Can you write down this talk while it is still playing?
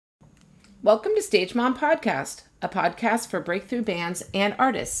Welcome to Stage Mom Podcast, a podcast for breakthrough bands and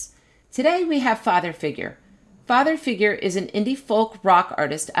artists. Today we have Father Figure. Father Figure is an indie folk rock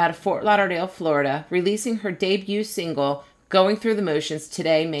artist out of Fort Lauderdale, Florida, releasing her debut single, Going Through the Motions,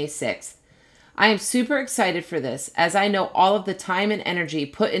 today, May 6th. I am super excited for this, as I know all of the time and energy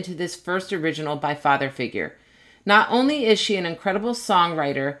put into this first original by Father Figure. Not only is she an incredible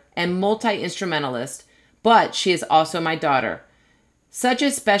songwriter and multi-instrumentalist, but she is also my daughter. Such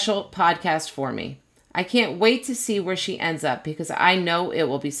a special podcast for me. I can't wait to see where she ends up because I know it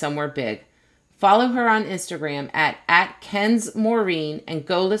will be somewhere big. Follow her on Instagram at @KensMaureen and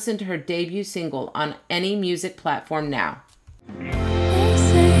go listen to her debut single on any music platform now. They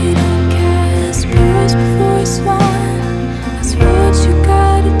say don't cast pearls before a swan. That's what you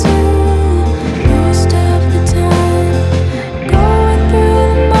gotta do most of the time. Going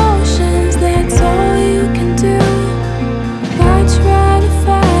through the motions, that's all you can do. Why try to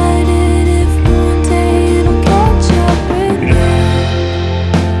fight it if one day it'll catch up with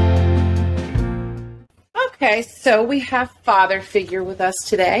you? Okay, so we have Father Figure with us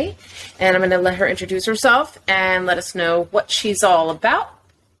today, and I'm going to let her introduce herself and let us know what she's all about.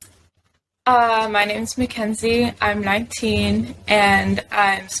 My name's Mackenzie. I'm 19, and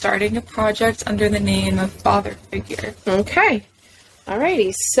I'm starting a project under the name of Father Figure. Okay,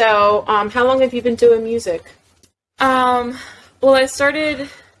 alrighty. So, how long have you been doing music? Well, I started,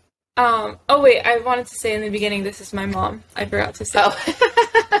 oh wait, I wanted to say in the beginning, this is my mom. I forgot to say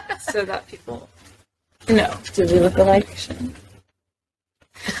that, so that people know. Do we look alike?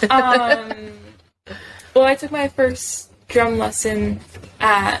 Well, I took my first drum lesson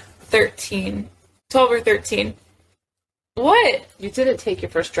at 12 or 13. What? You didn't take your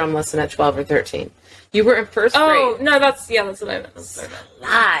first drum lesson at 12 or 13. You were in first grade. Oh, no, that's what I meant.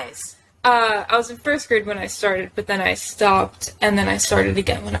 Lies. I was in first grade when I started, but then I stopped, and then I started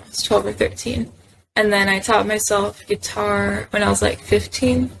again when I was 12 or 13. And then I taught myself guitar when I was like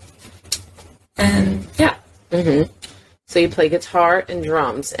 15. And yeah. Mm-hmm. So you play guitar and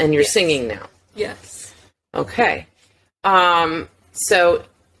drums, and you're Yes. singing now. Yes. Okay. So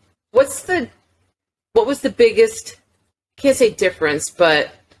what was the biggest, I can't say difference, but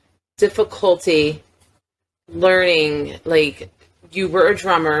difficulty learning, like, you were a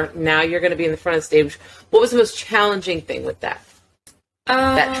drummer, now you're going to be in the front of the stage. What was the most challenging thing with that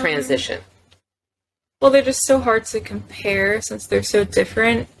transition? Well, they're just so hard to compare since they're so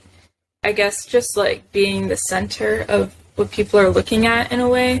different. I guess just like being the center of what people are looking at in a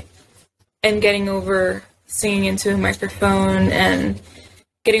way, and getting over singing into a microphone and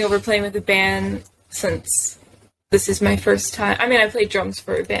getting over playing with a band, since this is my first time. I mean, I played drums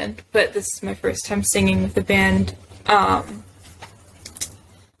for a band, but this is my first time singing with a band.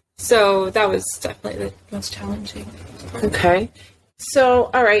 So that was definitely the most challenging part. Okay. So,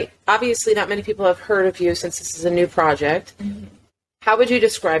 all right. Obviously, not many people have heard of you since this is a new project. Mm-hmm. How would you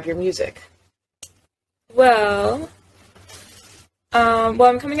describe your music? Well,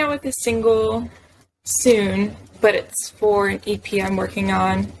 I'm coming out with a single soon, but it's for an EP I'm working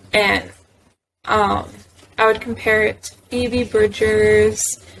on, and I would compare it to Phoebe Bridgers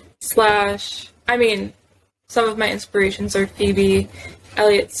some of my inspirations are Phoebe,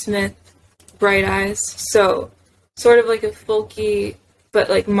 Elliott Smith, Bright Eyes, so sort of like a folky, but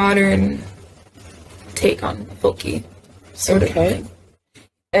like modern take on folky sort of thing.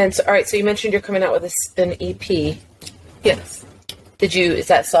 And so, all right, so you mentioned you're coming out with an EP. Yes. Is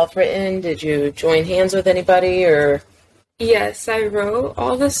that self-written? Did you join hands with anybody, or? Yes, I wrote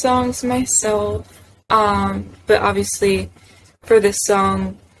all the songs myself, but obviously for this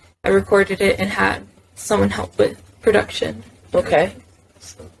song, I recorded it and had someone help with production. Okay.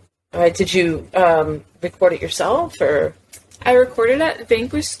 All right, did you record it yourself, or? I recorded at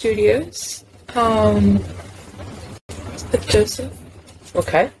Vanquish Studios with Joseph.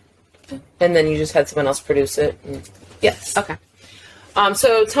 Okay. And then you just had someone else produce it? Yes. Okay.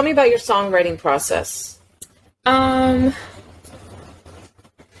 So tell me about your songwriting process.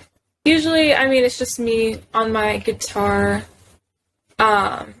 Usually, it's just me on my guitar.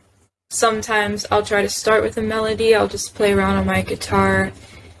 Sometimes I'll try to start with a melody. I'll just play around on my guitar.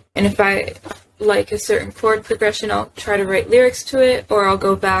 And if I like a certain chord progression, I'll try to write lyrics to it, or I'll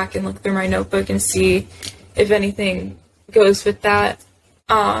go back and look through my notebook and see if anything goes with that.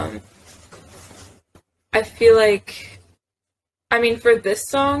 I feel like, for this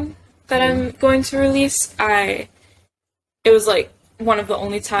song that I'm going to release, it was like one of the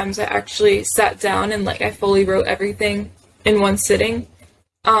only times I actually sat down and I fully wrote everything in one sitting.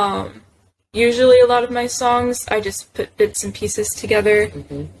 Usually a lot of my songs, I just put bits and pieces together,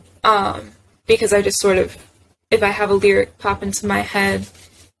 because I just sort of, if I have a lyric pop into my head,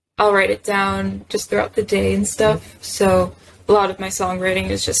 I'll write it down just throughout the day and stuff. So a lot of my songwriting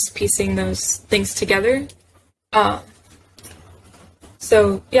is just piecing those things together.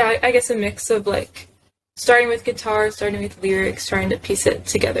 So yeah, I guess a mix of like starting with guitar, starting with lyrics, trying to piece it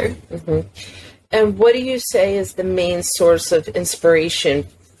together. And what do you say is the main source of inspiration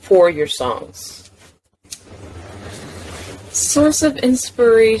for your songs? Source of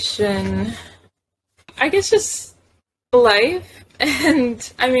inspiration, I guess just life.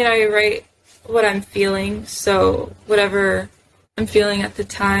 And I mean, I write what I'm feeling, so whatever I'm feeling at the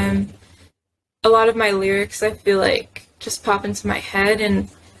time. A lot of my lyrics, I feel like, just pop into my head, and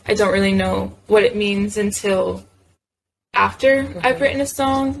I don't really know what it means until after I've written a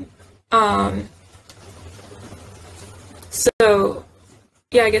song. So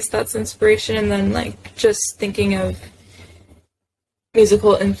yeah, I guess that's inspiration, and then like just thinking of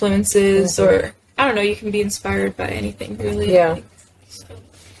musical influences, or I don't know, you can be inspired by anything really. Yeah.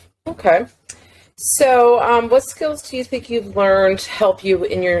 Okay. So what skills do you think you've learned help you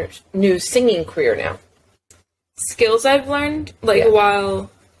in your new singing career now? Skills I've learned like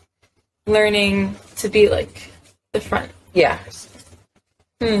while learning to be like the front. Yeah.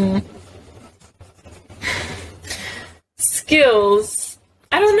 Skills.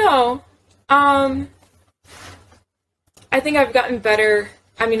 I don't know. I think I've gotten better.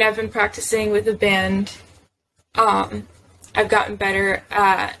 I mean, I've been practicing with a band. I've gotten better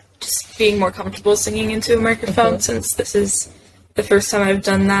at just being more comfortable singing into a microphone since this is the first time I've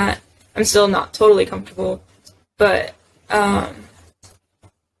done that. I'm still not totally comfortable, but yeah,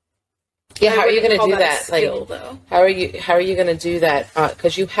 how are you going to do that? Skill, like, though. how are you going to do that?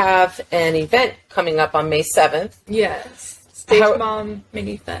 Because you have an event coming up on May 7th. Yes. Stage Mom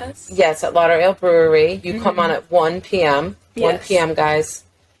Mini Fest. Yes, at Lauderdale Brewery. You come on at 1 p.m. Yes. 1 p.m., guys.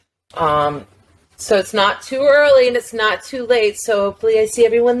 So it's not too early and it's not too late. So hopefully I see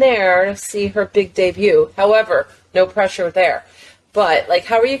everyone there to see her big debut. However, no pressure there. But, like,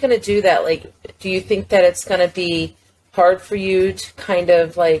 how are you going to do that? Like, do you think that it's going to be hard for you to kind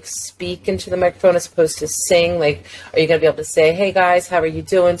of, like, speak into the microphone as opposed to sing? Like, are you going to be able to say, hey, guys, how are you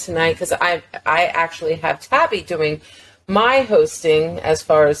doing tonight? Because I actually have Tabby doing my hosting as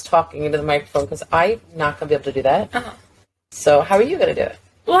far as talking into the microphone because I'm not going to be able to do that. So how are you going to do it?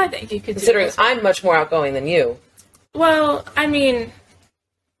 Well, I think you could Considering do I'm much more outgoing than you. Well, I mean,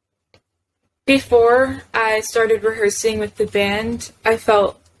 before I started rehearsing with the band, I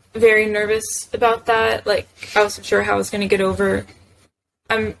felt very nervous about that. Like, I wasn't sure how I was going to get over.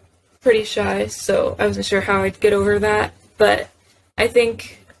 I'm pretty shy, so I wasn't sure how I'd get over that. But I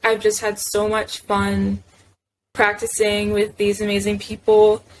think I've just had so much fun practicing with these amazing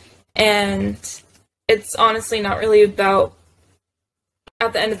people, and it's honestly not really about,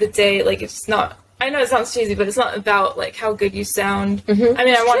 at the end of the day, like, it's not, I know it sounds cheesy, but it's not about, like, how good you sound. I mean,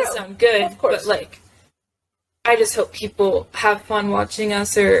 I want to sound good, of course, but, like, I just hope people have fun watching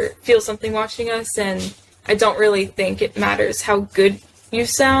us or feel something watching us, and I don't really think it matters how good you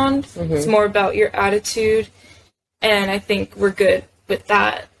sound. It's more about your attitude, and I think we're good with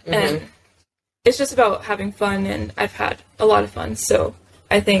that, and it's just about having fun, and I've had a lot of fun, so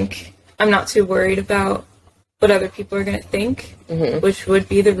I think I'm not too worried about what other people are going to think, which would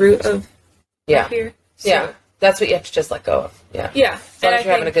be the root of fear. So, yeah, that's what you have to just let go of. Yeah. Yeah. As long as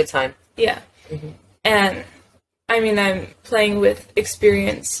you're having a good time. Yeah. And, I mean, I'm playing with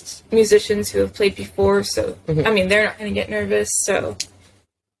experienced musicians who have played before, so, I mean, they're not going to get nervous, so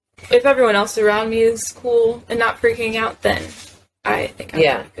if everyone else around me is cool and not freaking out, then I think I'm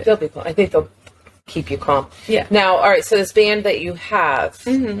really good. They'll be cool. I think they'll keep you calm. Yeah. Now, all right, so this band that you have,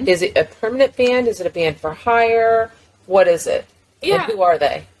 is it a permanent band? Is it a band for hire? What is it? Yeah. And who are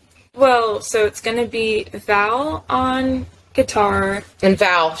they? Well, so it's going to be Val on guitar. And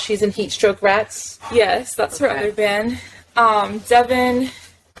Val, she's in Heatstroke Rats? Yes, that's her other band. Devin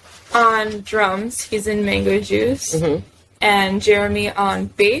on drums. He's in Mango Juice. And Jeremy on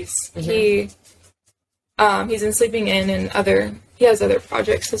bass. He's in Sleeping In and he has other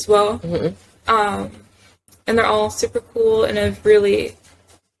projects as well. And they're all super cool and have really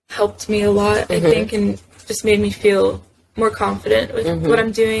helped me a lot, I think, and just made me feel more confident with what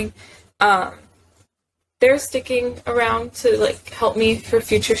I'm doing. They're sticking around to, like, help me for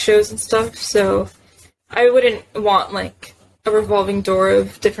future shows and stuff, so I wouldn't want, like, a revolving door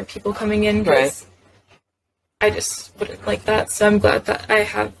of different people coming in, because I just wouldn't like that, so I'm glad that I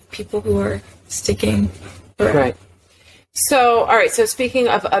have people who are sticking around. Right. So, all right, so speaking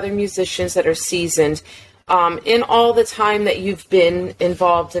of other musicians that are seasoned, in all the time that you've been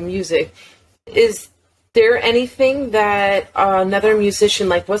involved in music, is there anything that another musician,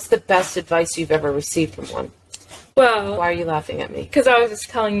 like, what's the best advice you've ever received from one? Well, Why are you laughing at me? because I was just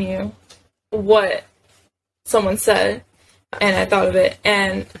telling you what someone said, and I thought of it.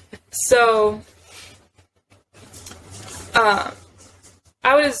 And so,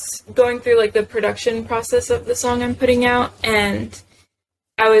 I was going through, like, the production process of the song I'm putting out, and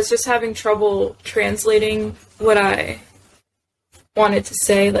I was just having trouble translating what I wanted to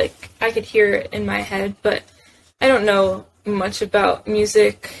say. Like, I could hear it in my head, but I don't know much about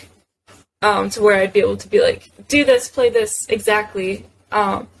music to where I'd be able to be like, do this, play this exactly.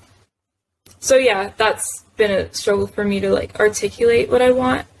 So yeah, that's been a struggle for me to, like, articulate what I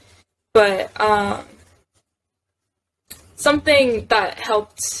want. But something that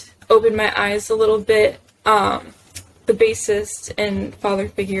helped open my eyes a little bit, the bassist and father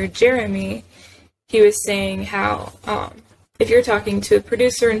figure, Jeremy, he was saying how if you're talking to a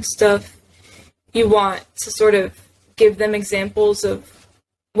producer and stuff, you want to sort of give them examples of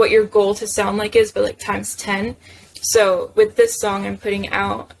what your goal to sound like is, but, like, times 10. So with this song I'm putting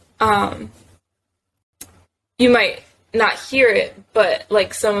out, you might not hear it, but,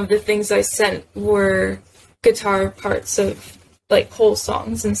 like, some of the things I sent were guitar parts of, like, whole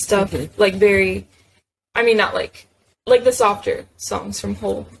songs and stuff, like, very, I mean, not like the softer songs from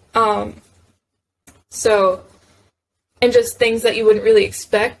Hole. So, and just things that you wouldn't really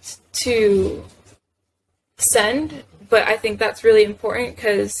expect to send, but I think that's really important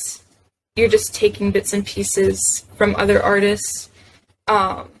because you're just taking bits and pieces from other artists,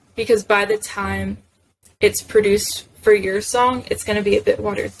 because by the time it's produced for your song, it's going to be a bit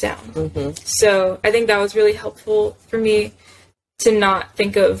watered down. So I think that was really helpful for me to not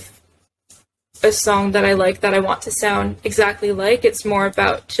think of a song that I like that I want to sound exactly like. It's more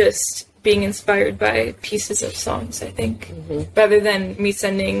about just being inspired by pieces of songs, I think, rather than me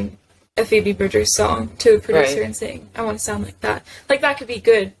sending a Phoebe Bridgers song to a producer and saying, I want to sound like that. Like, that could be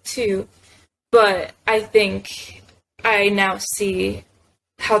good too, but I think I now see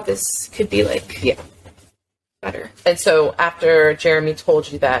how this could be, like, better. And so after Jeremy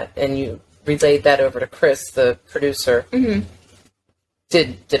told you that and you relayed that over to Chris, the producer,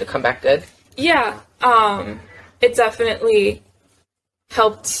 did it come back good? Yeah, it definitely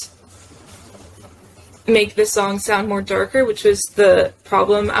helped make the song sound more darker, which was the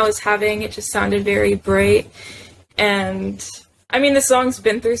problem I was having. It just sounded very bright. And I mean, the song's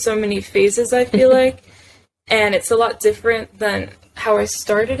been through so many phases, I feel like, and it's a lot different than how I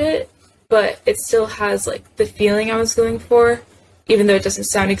started it, but it still has, like, the feeling I was going for, even though it doesn't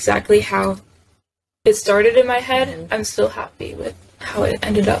sound exactly how it started in my head. I'm still happy with how it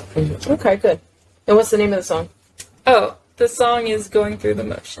ended up. Okay, good. And what's the name of the song? Oh, the song is Going Through the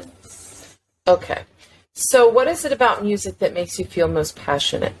Motions. Okay. So what is it about music that makes you feel most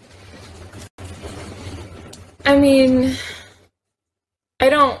passionate? I mean,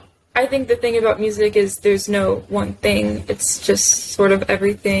 I think the thing about music is there's no one thing. It's just sort of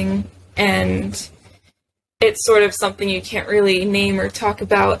everything, and it's sort of something you can't really name or talk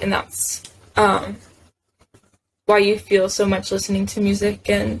about, and that's why you feel so much listening to music.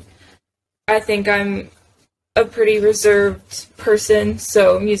 And I think I'm a pretty reserved person,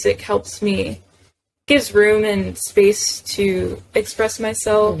 so music helps me, gives room and space to express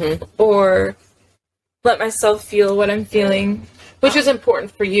myself or let myself feel what I'm feeling. Which is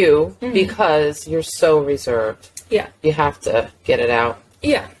important for you because you're so reserved. Yeah. You have to get it out.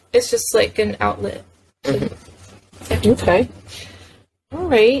 Yeah. It's just like an outlet. Okay. All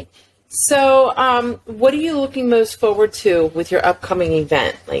right. So, what are you looking most forward to with your upcoming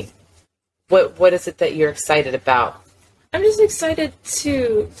event? Like, what is it that you're excited about? I'm just excited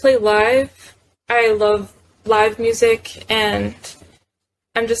to play live. I love live music, and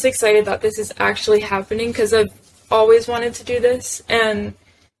I'm just excited that this is actually happening because I've always wanted to do this, and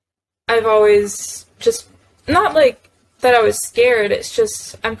I've always just, not like that I was scared, it's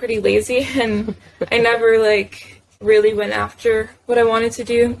just I'm pretty lazy, and I never, like, really went after what I wanted to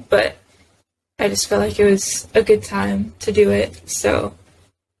do, but I just felt like it was a good time to do it, so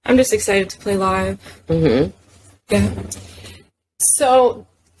I'm just excited to play live. Yeah. So,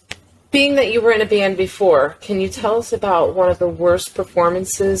 being that you were in a band before, can you tell us about one of the worst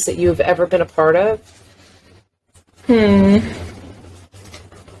performances that you've ever been a part of?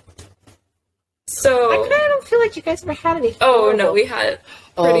 So, I kind of don't feel like you guys ever had any. oh no, we had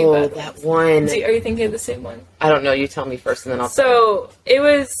pretty bad that ones. one. Are you thinking of the same one? I don't know. You tell me first, and then I'll. So, it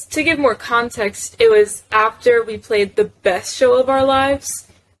was, to give more context, it was after we played the best show of our lives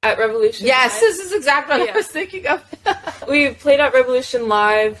at Revolution Yes, Live. this is exactly what Yeah. I was thinking of. We played at Revolution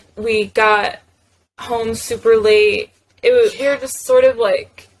Live. We got home super late. We were just sort of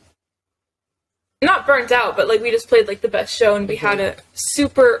like not burnt out, but like we just played like the best show, and we had a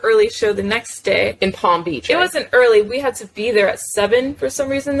super early show the next day in Palm Beach. Right? It wasn't early. We had to be there at 7 for some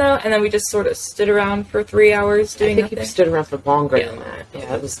reason though, and then we just sort of stood around for 3 hours doing nothing. You stood around for longer than that.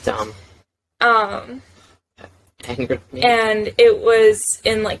 Yeah, it was dumb. Angered me. And it was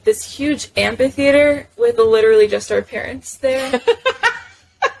in like this huge amphitheater with literally just our parents there.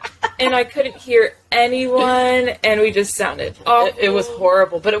 And I couldn't hear anyone, and we just sounded awful. It was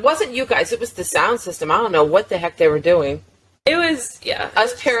horrible, but it wasn't you guys. It was the sound system. I don't know what the heck they were doing. It was, yeah.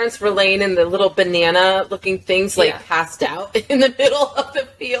 Us parents were laying in the little banana-looking things, like, passed out in the middle of the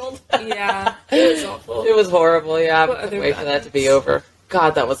field. Yeah, it was awful. It was horrible, yeah. I couldn't wait for that to be over.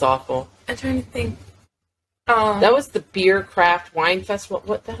 God, that was awful. I'm trying to think. That was the Beer Craft Wine Festival.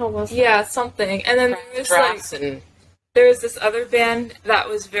 What the hell was that? Yeah, something. And then there was this other band that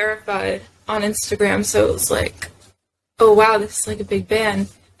was verified on Instagram, so it was like, oh wow, this is like a big band.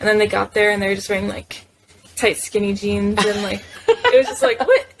 And then they got there and they were just wearing like tight skinny jeans and like, it was just like,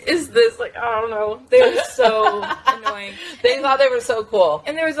 what is this? Like, I don't know. They were so annoying. They thought they were so cool.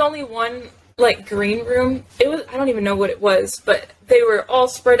 And there was only one like green room. It was, I don't even know what it was, but they were all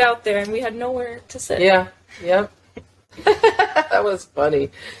spread out there and we had nowhere to sit. Yeah, yep. That was funny.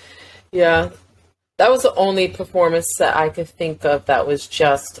 Yeah. That was the only performance that I could think of that was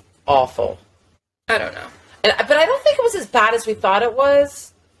just awful. I don't know. But I don't think it was as bad as we thought it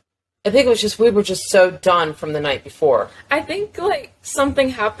was. I think it was just, we were just so done from the night before. I think, like, something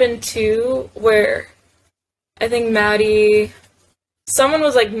happened, too, where I think someone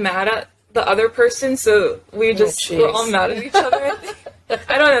was, like, mad at the other person, so we just were all mad at each other, I think.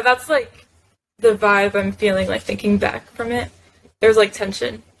 I don't know, that's, like, the vibe I'm feeling, like, thinking back from it. There was, like,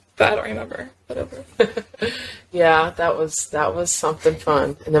 tension. But I don't remember. Whatever. Yeah, that was something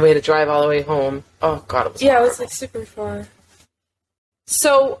fun. And then we had to drive all the way home. Oh God, it was horrible. It was like super far.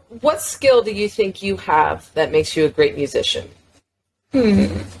 So, what skill do you think you have that makes you a great musician?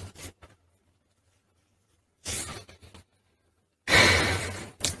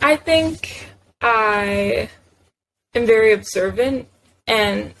 I think I am very observant,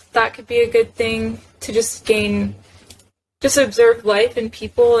 and that could be a good thing to just observe life and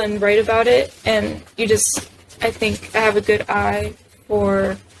people and write about it. And I think I have a good eye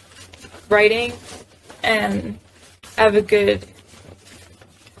for writing, and I have a good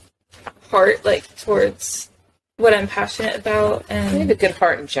heart, like, towards what I'm passionate about. And you have a good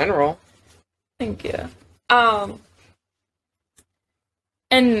heart in general. Thank you.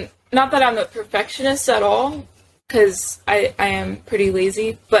 And not that I'm a perfectionist at all, because I am pretty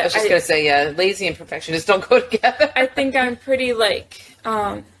lazy. But I was just going to say, yeah, lazy and perfectionist don't go together. I think I'm pretty, like,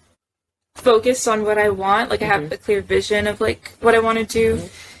 focused on what I want. Like, I have a clear vision of, like, what I want to do.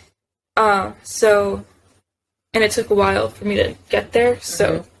 And it took a while for me to get there.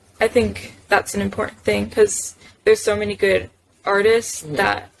 So I think that's an important thing, because there's so many good artists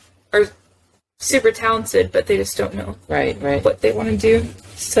that are super talented, but they just don't know what they want to do.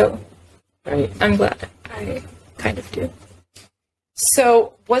 So I'm glad I kind of do.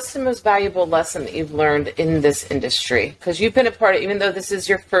 So what's the most valuable lesson that you've learned in this industry? Because you've been a part of, even though this is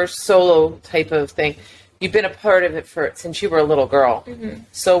your first solo type of thing, you've been a part of it since you were a little girl.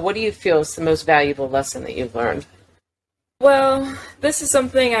 So what do you feel is the most valuable lesson that you've learned? Well, this is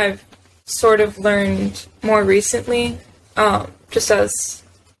something I've sort of learned more recently, just as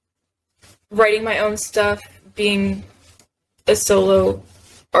writing my own stuff, being a solo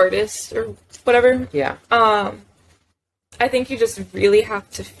artist or whatever. Yeah. I think you just really have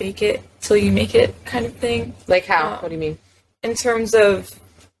to fake it till you make it, kind of thing. Like how? What do you mean? In terms of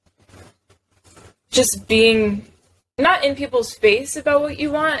just being not in people's face about what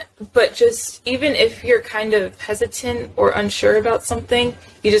you want, but just even if you're kind of hesitant or unsure about something,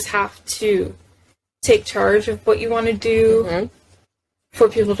 you just have to take charge of what you want to do for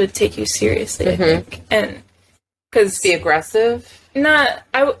people to take you seriously, I think. And because be aggressive?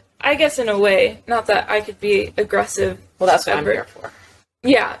 I guess in a way, not that I could be aggressive. Well, that's what I'm here for.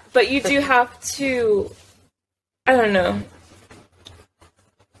 Yeah, but you do have to, I don't know,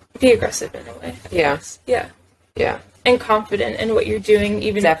 be aggressive in a way. Yeah. Yeah. Yeah. And confident in what you're doing,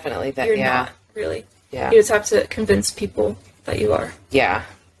 even definitely if you're not really. Yeah. You just have to convince people that you are. Yeah.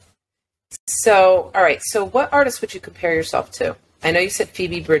 So, all right. So what artist would you compare yourself to? I know you said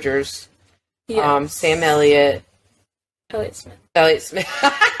Phoebe Bridgers, Sam Elliott. Elliott Smith. Elliott Smith.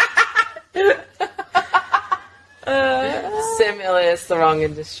 Sam Elliott's the wrong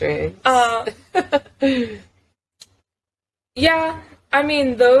industry. Yeah, I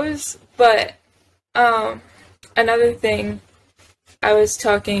mean those, but another thing I was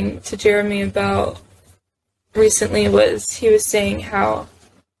talking to Jeremy about recently was he was saying how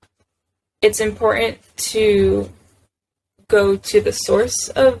it's important to go to the source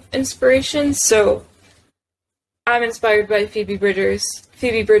of inspiration. So I'm inspired by Phoebe Bridgers.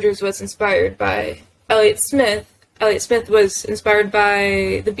 Phoebe Bridgers was inspired by Elliott Smith. Elliott Smith was inspired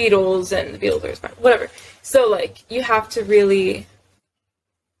by the Beatles, and the Beatles were inspired, whatever. So, like, you have to really,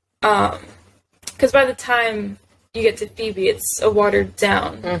 because by the time you get to Phoebe, it's a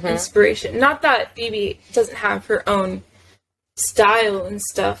watered-down inspiration. Not that Phoebe doesn't have her own style and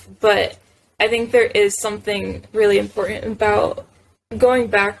stuff, but I think there is something really important about going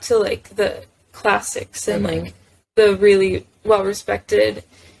back to, like, the classics and, like, the really well-respected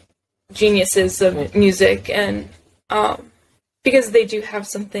geniuses of music, and because they do have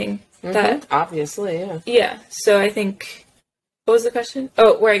something that obviously, yeah. So I think, what was the question?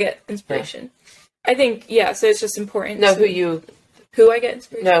 Oh, where I get inspiration. I think, yeah. So it's just important. No, who I get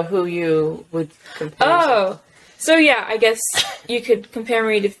inspiration. No, who you would compare. Oh, so yeah. I guess you could compare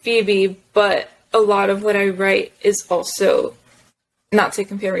me to Phoebe, but a lot of what I write is also not to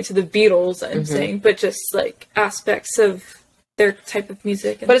compare me to the Beatles. I'm saying, but just like aspects of their type of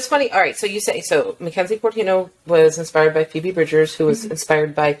music. But it's funny. All right, so you say, so Mackenzie Portino was inspired by Phoebe Bridgers, who was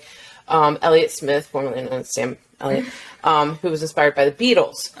inspired by Elliott Smith, formerly known as Sam Elliott, who was inspired by the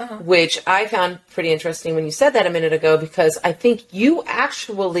Beatles, which I found pretty interesting when you said that a minute ago, because I think you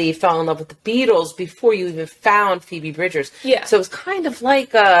actually fell in love with the Beatles before you even found Phoebe Bridgers. Yeah. So it's kind of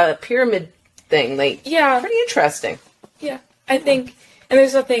like a pyramid thing. Like, yeah. Pretty interesting. Yeah. I think, and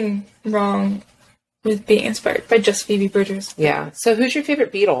there's nothing wrong with being inspired by just Phoebe Bridgers. Yeah. So who's your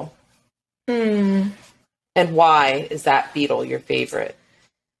favorite Beatle? And why is that Beatle your favorite?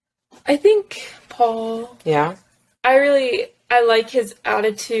 I think Paul. Yeah. I like his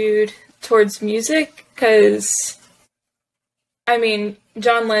attitude towards music, because, I mean,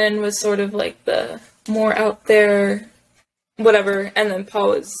 John Lennon was sort of like the more out there, whatever, and then Paul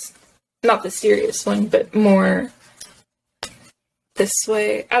was not the serious one, but more this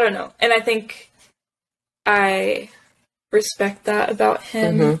way. I don't know. And I think I respect that about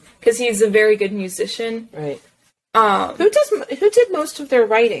him, because he's a very good musician. Right. Who did most of their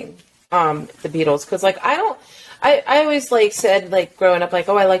writing? The Beatles, because like I always like said, like growing up, like,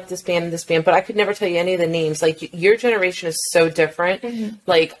 oh, I like this band and this band, but I could never tell you any of the names. Like, your generation is so different.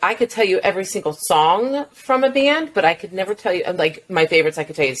 Like, I could tell you every single song from a band, but I could never tell you, like, my favorites. I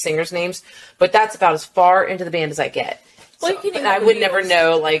could tell you the singers' names, but that's about as far into the band as I get. Well, So, and I would never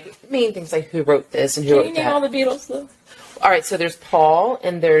know, like, main things like who wrote this and who wrote that. Can you name all the Beatles, though? All right, so there's Paul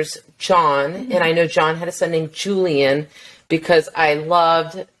and there's John, and I know John had a son named Julian, because I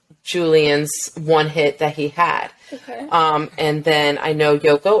loved Julian's one hit that he had. Okay. And then I know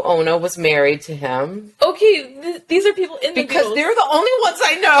Yoko Ono was married to him. Okay, these are people in the Because Beatles. they're the only ones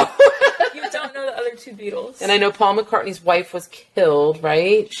I know. You don't know the other two Beatles. And I know Paul McCartney's wife was killed,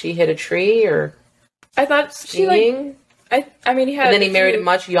 right? She hit a tree or I thought she skiing? I mean, he had. And then he married a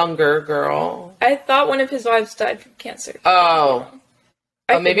much younger girl. I thought one of his wives died from cancer. Oh.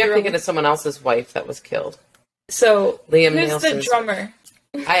 Maybe I'm you're thinking of someone else's wife that was killed. So, Liam who's Nielsen's- the drummer?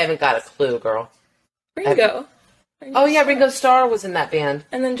 I haven't got a clue, girl. Ringo. Oh, yeah, Ringo Starr was in that band.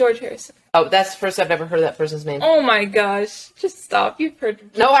 And then George Harrison. Oh, that's the first I've ever heard of that person's name. Oh my gosh. Just stop. You've heard.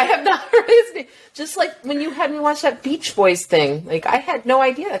 No, I have not heard his name. Just like when you had me watch that Beach Boys thing. Like, I had no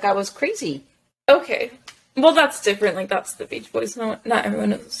idea that guy was crazy. Okay. Well, that's different. Like, that's the Beach Boys. No, not everyone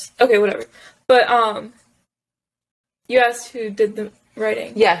knows. Okay, whatever. But, you asked who did the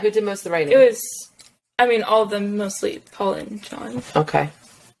writing. Yeah, who did most of the writing? It was, I mean, all of them, mostly Paul and John. Okay.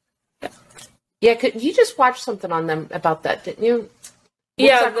 Yeah, you just watched something on them about that, didn't you?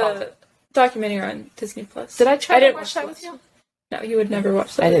 What's that called? The documentary on Disney Plus. Did I try to didn't watch that with you? No, you would never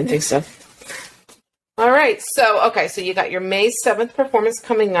watch that. I didn't think so. All right, so you got your May 7th performance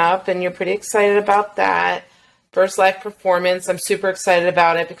coming up, and you're pretty excited about that. First live performance. I'm super excited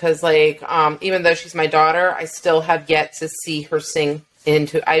about it because, like, even though she's my daughter, I still have yet to see her sing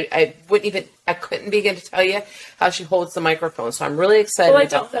into. I couldn't begin to tell you how she holds the microphone. So I'm really excited Well, I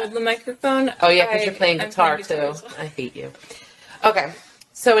about don't that. hold the microphone. Oh yeah, because you're playing guitar too. Well. I hate you. Okay,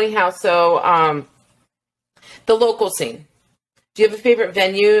 so anyhow, the local scene. Do you have a favorite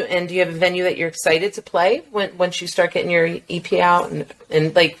venue, and do you have a venue that you're excited to play once you start getting your EP out,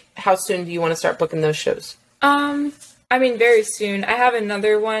 and like how soon do you want to start booking those shows? I mean, very soon. I have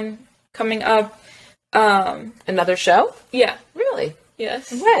another one coming up. Another show? Yeah. Really?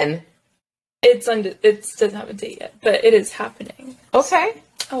 Yes. When? It doesn't have a date yet, but it is happening. Okay.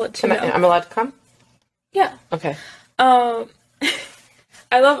 I'll let you know. I'm allowed to come? Yeah. Okay. I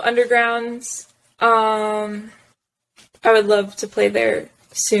love undergrounds. I would love to play there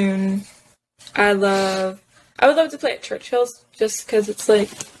soon. I would love to play at Churchill's just because it's like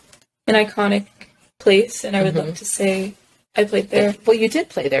an iconic place, and I would love to say I played there. Well, you did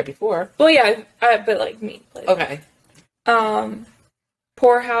play there before. Well, yeah, but like me. Played Okay.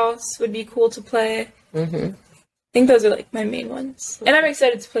 Poorhouse would be cool to play. I think those are like my main ones. And I'm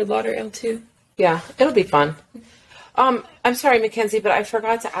excited to play Lauderdale too. Yeah, it'll be fun. I'm sorry, Mackenzie, but I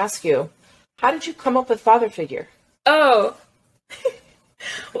forgot to ask you. How did you come up with Father Figure? Oh.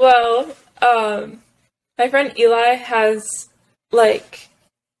 Well, my friend Eli has like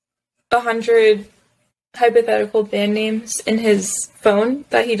 100 hypothetical band names in his phone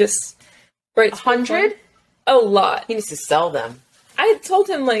that he just writes. 100? A lot. He needs to sell them. I told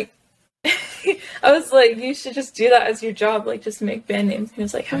him, like, I was like, you should just do that as your job, like, just make band names. He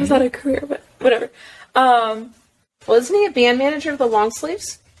was like, how is that a career? But whatever. Well, isn't he a band manager of the Long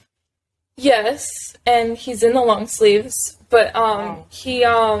Sleeves? Yes, and he's in the Long Sleeves, but well,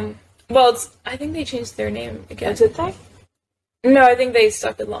 I think they changed their name again. Did they? No, I think they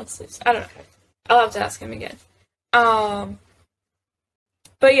stuck with Long Sleeves. I don't know. I'll have to ask him again.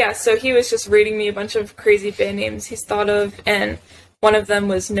 But yeah, so he was just reading me a bunch of crazy band names he's thought of, and one of them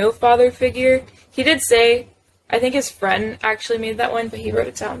was No Father Figure. He did say, I think his friend actually made that one, but he wrote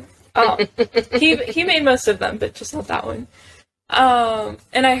it down. He made most of them, but just not that one.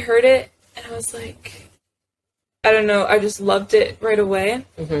 And I heard it, and I was like, I don't know, I just loved it right away.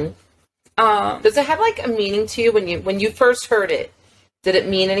 Does it have like a meaning to you when you first heard it? Did it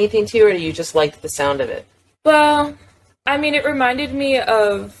mean anything to you, or do you just like the sound of it? Well, I mean, it reminded me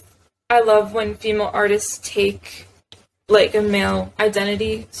of, I love when female artists take, like, a male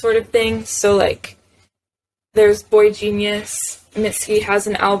identity sort of thing. So, like, there's Boy Genius, Mitski has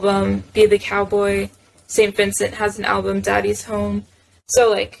an album, Be the Cowboy, St. Vincent has an album, Daddy's Home. So,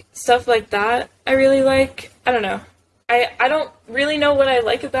 like, stuff like that I really like. I don't know. I don't really know what I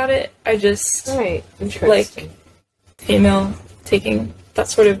like about it. I just Right. like female taking that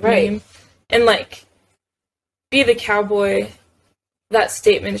sort of name. And, like, Be the Cowboy, that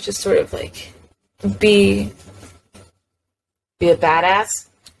statement is just sort of like, be a badass?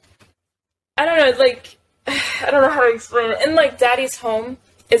 I don't know, like, I don't know how to explain it. And, like, Daddy's Home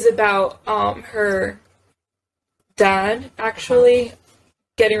is about her dad actually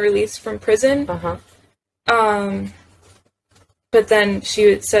getting released from prison. But then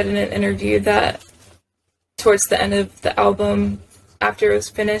she said in an interview that towards the end of the album, after it was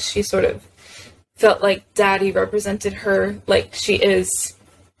finished, she sort of felt like Daddy represented her, like she is,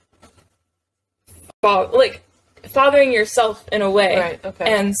 like, fathering yourself in a way. Right,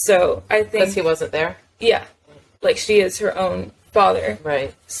 okay. And so I think... Because he wasn't there? Yeah. Like, she is her own father.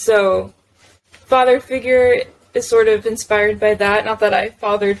 Right. So, Father Figure is sort of inspired by that. Not that I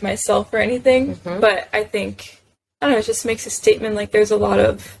fathered myself or anything, but I think, I don't know, it just makes a statement like there's a lot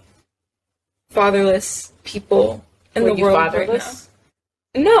of fatherless people in the world fatherless?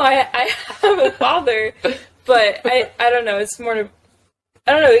 Right now. No, I have a father, but I don't know, it's more,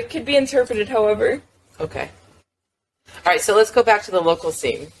 I don't know, it could be interpreted however. Okay. All right, so let's go back to the local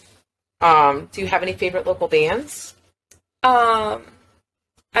scene. Do you have any favorite local bands? I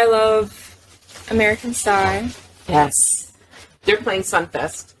love American Star. Yes. They're playing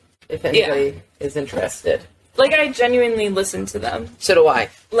Sunfest, if anybody is interested. Like, I genuinely listen to them. So do I.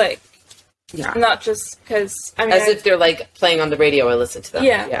 Like, Yeah. not just because, I mean... As if they're, like, playing on the radio, I listen to them.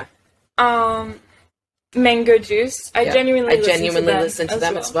 Yeah. Mango Juice. I genuinely listen to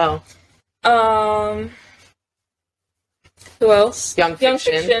them as well. Who else? Young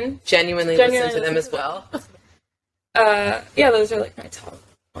Fiction. Genuinely listen to them as well. Yeah, those are, like, my top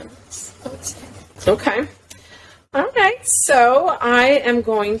ones, I would say. Okay. All right, so I am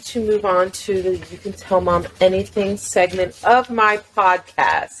going to move on to the You Can Tell Mom Anything segment of my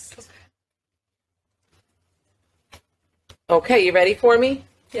podcast. Okay, you ready for me?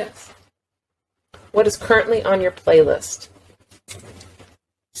 Yes. What is currently on your playlist?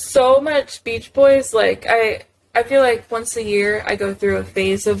 So much Beach Boys. Like, I feel like once a year I go through a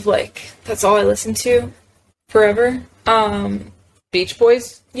phase of, like, that's all I listen to forever. Beach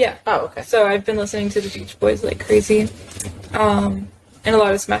Boys? Yeah. Oh, okay. So I've been listening to the Beach Boys like crazy. And a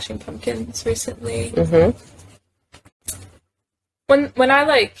lot of Smashing Pumpkins recently. When I,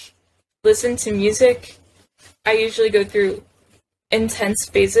 like, listen to music, I usually go through intense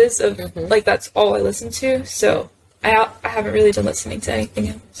phases of, like, that's all I listen to. So I haven't really been listening to anything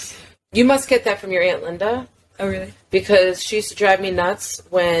else. You must get that from your Aunt Linda. Oh, really? Because she used to drive me nuts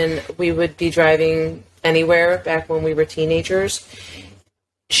when we would be driving anywhere back when we were teenagers.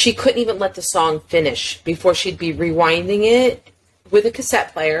 She couldn't even let the song finish before she'd be rewinding it with a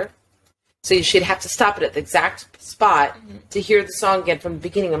cassette player. So she'd have to stop it at the exact spot to hear the song again from the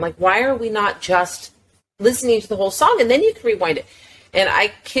beginning. I'm like, why are we not just listening to the whole song and then you can rewind it? And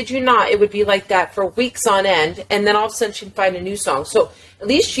I kid you not, it would be like that for weeks on end, and then all of a sudden she'd find a new song. So at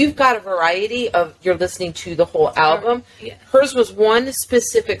least you've got a variety of, you're listening to the whole album. Yeah. Hers was one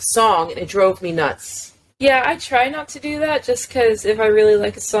specific song, and it drove me nuts. Yeah, I try not to do that just because if I really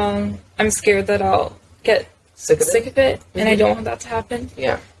like a song, I'm scared that I'll get sick of it, and I don't want that to happen.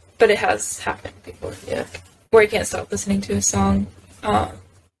 Yeah. But it has happened before. Yeah. Where I can't stop listening to a song.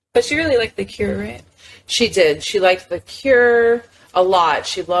 But she really liked The Cure, right? She did. She liked The Cure a lot.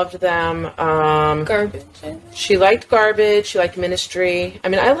 She loved them. Garbage. She liked Garbage. She liked Ministry. I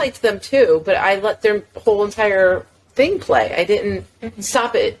mean, I liked them too, but I let their whole entire thing play. I didn't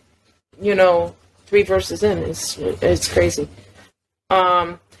stop it, 3 verses in. It's crazy.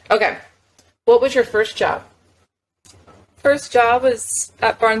 Okay. What was your first job? First job was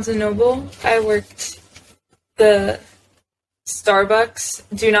at Barnes & Noble. I worked the Starbucks.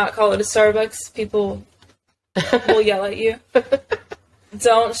 Do not call it a Starbucks. People will yell at you.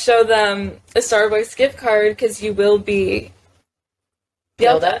 Don't show them a Starbucks gift card because you will be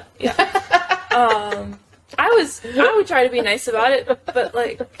yelled at. Yeah. I would try to be nice about it, but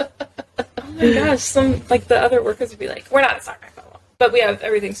oh my gosh, the other workers would be like, we're not at Starbucks, but we have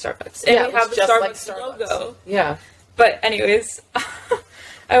everything Starbucks, and we have the Starbucks logo. Yeah. But anyways,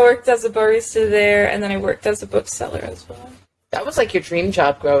 I worked as a barista there, and then I worked as a bookseller as well. That was like your dream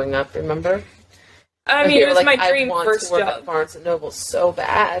job growing up, remember? I mean, it was my dream first to work job. At Barnes & Noble so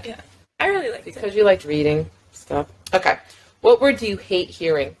bad. Yeah, I really liked it. Because you liked reading stuff. Okay. What word do you hate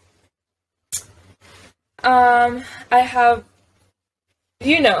hearing? I have,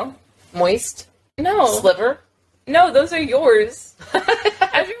 Moist? No. Sliver? No, those are yours.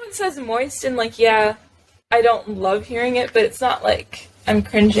 Everyone says moist, and I don't love hearing it, but it's not like I'm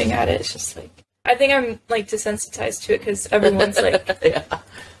cringing at it. It's just I think I'm desensitized to it because everyone's yeah.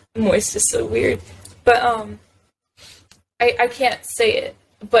 Moist is so weird. But I can't say it,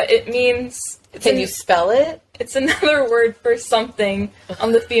 but it means. Can you spell it? It's another word for something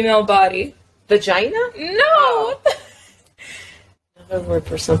on the female body. Vagina? No. Oh. Another word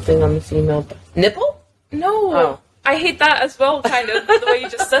for something on the female body. Nipple? No. Oh. I hate that as well, kind of, the way you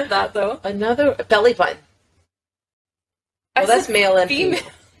just said that, though. Another belly button. Well, that's male and female.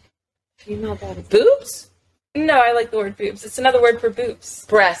 Female body. Boobs? No, I like the word boobs. It's another word for boobs.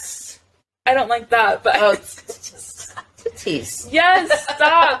 Breasts. I don't like that, but... Oh, titties. Yes,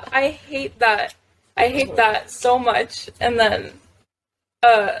 stop. I hate that. I hate that so much. And then,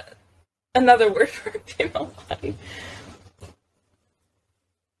 another word for a female body.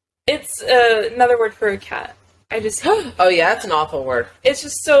 It's another word for a cat. I just hate Oh, yeah, that's an awful word. It's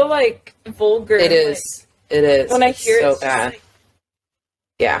just so, vulgar. It is. It is. When I hear so it, it's bad.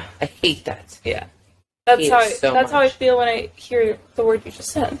 Yeah, I hate that. Yeah. That's how I much. feel when I hear the word you just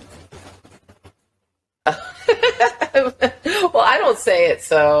said. Well, I don't say it,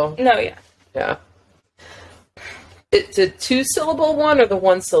 so... No, yeah. Yeah. It's a 2-syllable one or the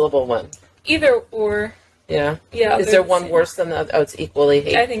 1-syllable one? Either or. Yeah. Yeah. Is there one worse than the other? Oh, it's equally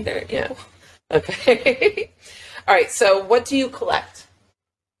hateful. I think they're equal. Yeah. Okay. All right. So, what do you collect?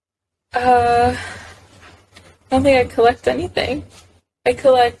 I don't think I collect anything. I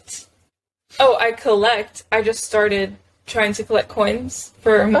collect. I just started trying to collect coins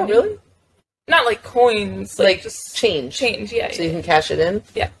for money. Oh, really? Not like coins, just change. Change, yeah. So you can cash it in?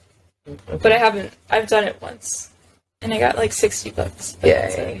 Yeah. Okay. But I've done it once. And I got $60.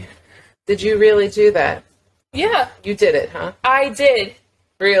 Yay. Did you really do that? Yeah. You did it, huh? I did.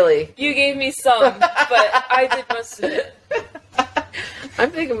 Really? You gave me some, but I did most of it. I'm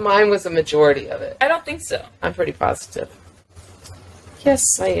thinking mine was a majority of it. I don't think so. I'm pretty positive.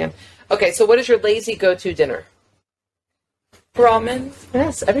 Yes, I am. Okay, so what is your lazy go-to dinner? Ramen.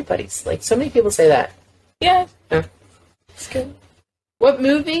 Yes, everybody's so many people say that. Yeah. Yeah. It's good. What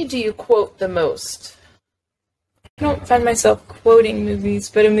movie do you quote the most? I don't find myself quoting movies,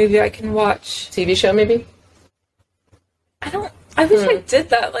 but a movie I can watch. TV show, maybe? I wish I did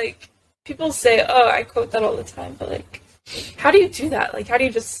that. People say, oh, I quote that all the time, but, how do you do that? How do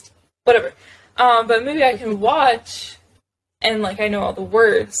you just, whatever. But a movie I can watch, and, I know all the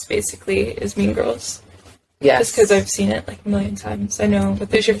words, basically, is Mean Girls. Yes. Just because I've seen it, a million times. I know what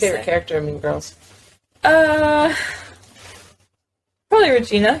Who's your favorite character in Mean Girls? Probably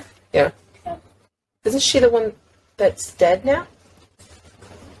Regina. Yeah. Isn't she the one that's dead now?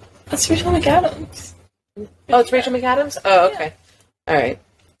 That's Rachel McAdams. Oh, it's Rachel McAdams? Oh, okay. All right.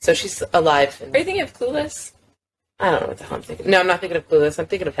 So she's alive. Are you thinking of Clueless? I don't know what the hell I'm thinking. No, I'm not thinking of Clueless. I'm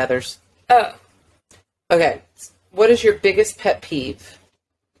thinking of Heathers. Oh. Okay. What is your biggest pet peeve?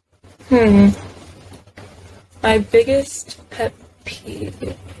 My biggest pet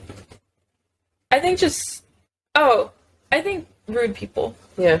peeve. I think rude people.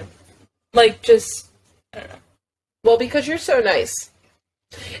 Yeah. Like, just, I don't know. Well, because you're so nice.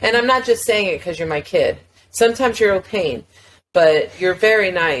 And I'm not just saying it because you're my kid. Sometimes you're a pain, but you're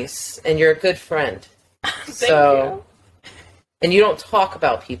very nice and you're a good friend. Thank you. And you don't talk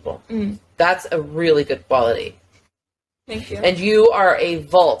about people. That's a really good quality. Thank you. And you are a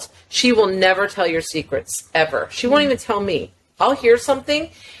vault. She will never tell your secrets, ever. She won't even tell me. I'll hear something,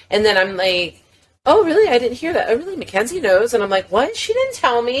 and then I'm like, oh, really? I didn't hear that. Oh, really? Mackenzie knows. And I'm like, what? She didn't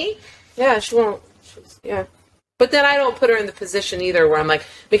tell me. Yeah, she won't. Yeah. But then I don't put her in the position either where I'm like,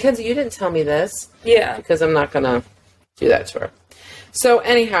 Mackenzie, you didn't tell me this. Yeah. Because I'm not going to do that to her. So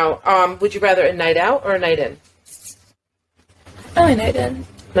anyhow, would you rather a night out or a night in? Oh, a night in.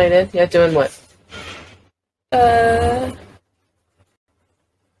 Night in? Yeah, doing what?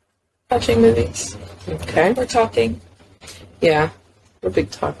 Watching movies. Okay. Or talking. Yeah. We're big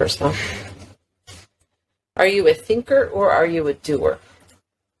talkers, huh? Are you a thinker or are you a doer?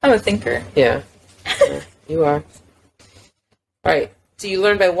 I'm a thinker. Yeah. Yeah, you are. All right. Do you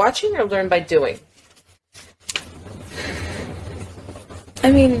learn by watching or learn by doing?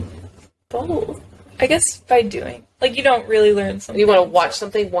 I mean, both. I guess by doing. Like, you don't really learn something. You want to watch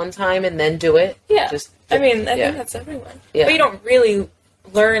something one time and then do it? Yeah. I think that's everyone. Yeah. But you don't really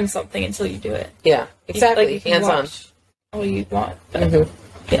learn something until you do it. Yeah, exactly. You can hands-on. watch all you want. But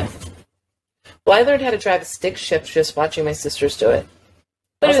yeah. Well, I learned how to drive a stick shift just watching my sisters do it.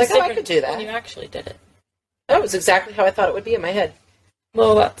 But I was like, oh, I different could do that. when you actually did it. That was exactly how I thought it would be in my head.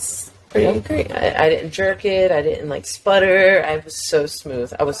 Well, that's pretty great. I didn't jerk it. I didn't, sputter. I was so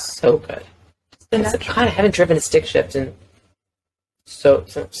smooth. I was so good. I was like, God, I haven't driven a stick shift in so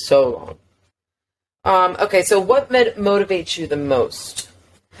long. Okay, so what motivates you the most?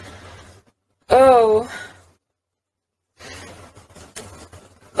 Oh.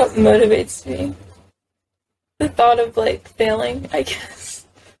 What motivates me? The thought of, failing, I guess.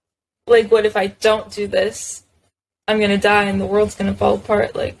 What if I don't do this? I'm gonna die and the world's gonna fall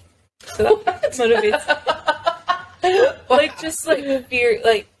apart, so that motivates me.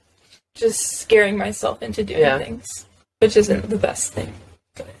 Fear, just scaring myself into doing things, which isn't the best thing.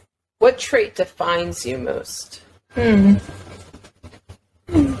 What trait defines you most? I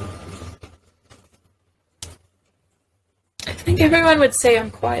think everyone would say I'm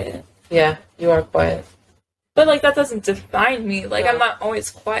quiet. Yeah, you are quiet. But, that doesn't define me. I'm not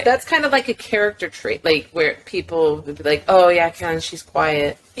always quiet. That's kind of like a character trait, where people would be like, oh, yeah, Ken, she's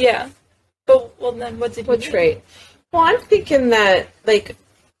quiet. Yeah. But, then what trait? Well, I'm thinking that, the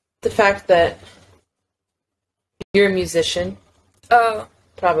fact that you're a musician. Oh.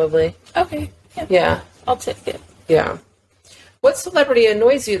 Probably. Okay. Yeah. I'll take it. Yeah. What celebrity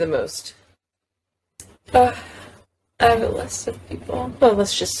annoys you the most? I have a list of people. Well,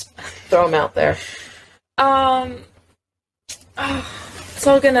 let's just throw them out there. It's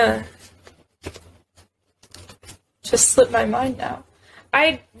all gonna just slip my mind now.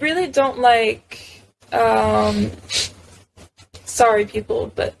 I really don't like, sorry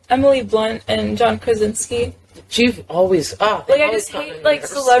people, but Emily Blunt and John Krasinski. You've always, I just hate,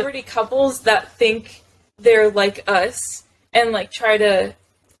 celebrity couples that think they're like us and, try to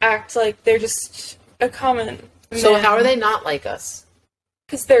act like they're just a common So man. how are they not like us?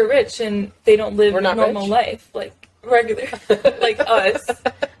 Because they're rich and they don't live a normal rich? life, regular, like us.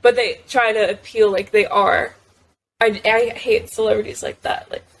 But they try to appeal like they are. I hate celebrities like that.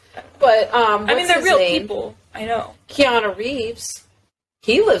 But, they're real people. I know. Keanu Reeves,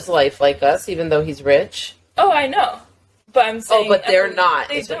 he lives life like us, even though he's rich. Oh, I know. But I'm saying... Oh, but they're not,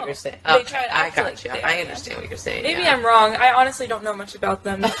 they is don't. what you're saying. They try to I act got like you. they I are. understand what you're saying. Maybe I'm wrong. I honestly don't know much about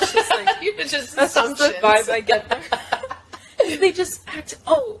them. It's just It's just that's just the vibe I get there. They just act...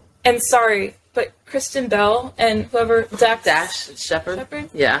 Oh, and sorry, but Kristen Bell and whoever... Dash Shepard?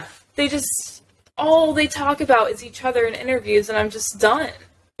 Yeah. They just... All they talk about is each other in interviews, and I'm just done.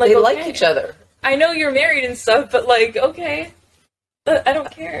 They like each other. I know you're married and stuff, but okay. But I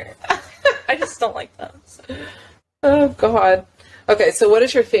don't care. I just don't like them. So. Oh, God. Okay, so what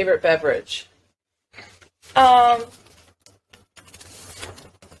is your favorite beverage? Why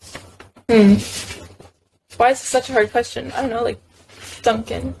is this such a hard question? I don't know,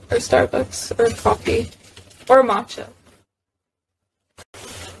 Dunkin' or Starbucks or coffee or matcha.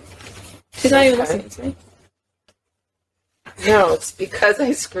 She's not even listening to me. No, it's because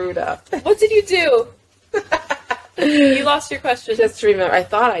I screwed up. What did you do? You lost your question. Just remember, I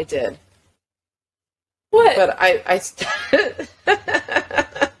thought I did. What? But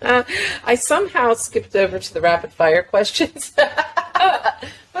I somehow skipped over to the rapid fire questions.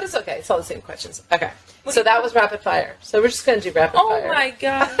 But it's okay. It's all the same questions. Okay. So that was rapid fire. So we're just going to do rapid fire. Oh my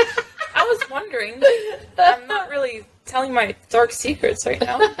god. I was wondering. I'm not really telling my dark secrets right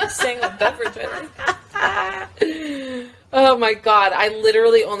now. I'm just saying what beverage I like. Oh my God. I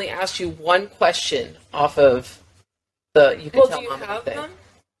literally only asked you one question off of the You Can Tell do you Mama have thing. them?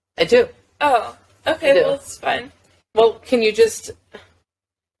 I do. Oh, okay, well, it's fine. Well, can you just...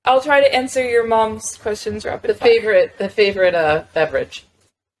 I'll try to answer your mom's questions rapid fire. The favorite beverage.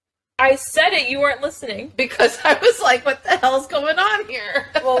 I said it, you weren't listening. Because I was like, what the hell's going on here?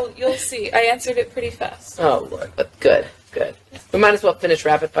 Well, you'll see. I answered it pretty fast. Oh, Lord. But good. We might as well finish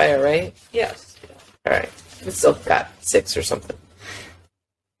rapid fire, right? Yes. All right. We still got 6 or something.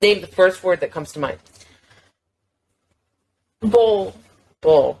 Name the first word that comes to mind. Bowl. I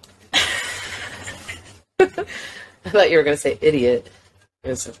thought you were going to say idiot.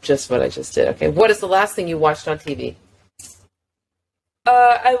 It's just what I just did. Okay. What is the last thing you watched on TV?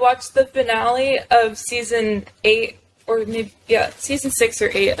 I watched the finale of season 8, or maybe, season 6 or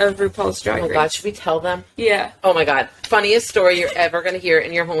 8 of RuPaul's Drag Race. Oh my God, should we tell them? Yeah. Oh my God. Funniest story you're ever going to hear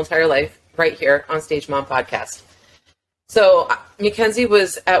in your whole entire life, right here on Stage Mom Podcast. So, Mackenzie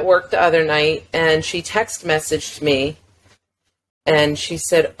was at work the other night, and she text messaged me, and she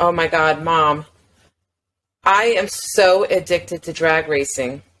said, oh my God, Mom, I am so addicted to drag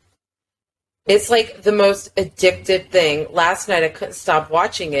racing. It's like the most addictive thing. Last night I couldn't stop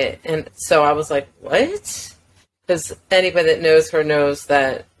watching it, and so I was like, what? Because anybody that knows her knows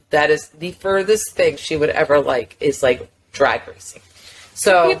that is the furthest thing she would ever like is like drag racing.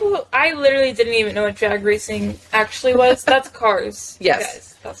 So I literally didn't even know what drag racing actually was. That's cars. Yes.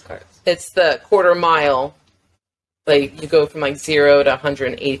 Guys, that's cars. It's the quarter mile. Like, you go from like 0 to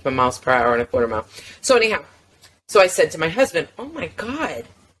 185 miles per hour in a quarter mile. So anyhow, so I said to my husband, oh my God,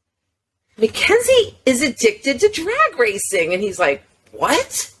 Mackenzie is addicted to drag racing. And he's like,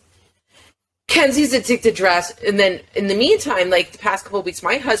 what? Kenzie's addicted to dress. And then in the meantime, like the past couple of weeks,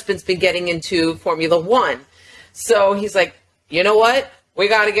 my husband's been getting into Formula One. So he's like, you know what? We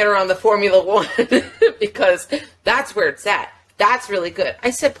got to get her on the Formula One because that's where it's at. That's really good. I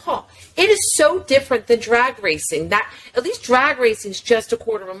said, Paul, it is so different than drag racing. That at least drag racing is just a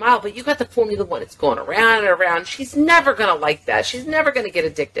quarter of a mile, but you got the Formula One. It's going around and around. She's never going to like that. She's never going to get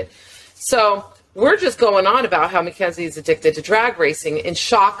addicted. So we're just going on about how Mackenzie is addicted to drag racing in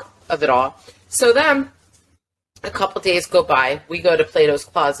shock of it all. So then a couple days go by. We go to Plato's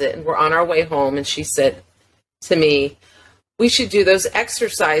Closet, and we're on our way home, and she said to me, we should do those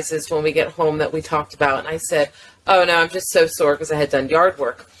exercises when we get home that we talked about. And I said, oh, no, I'm just so sore because I had done yard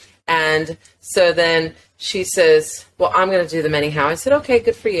work. And so then she says, well, I'm going to do them anyhow. I said, okay,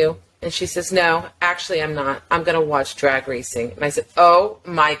 good for you. And she says, no, actually, I'm not. I'm going to watch drag racing. And I said, oh,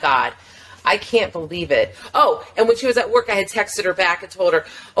 my God. I can't believe it. Oh, and when she was at work, I had texted her back and told her,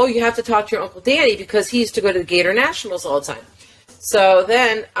 oh, you have to talk to your Uncle Danny because he used to go to the Gator Nationals all the time. So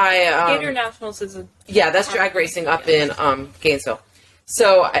then Gator Nationals is that's drag racing up in Gainesville.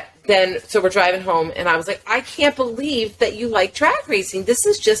 So we're driving home, and I was like, I can't believe that you like drag racing. This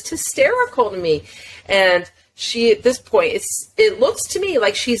is just hysterical to me. And she, at this point, it looks to me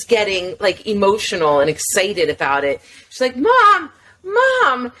like she's getting like emotional and excited about it. She's like, Mom.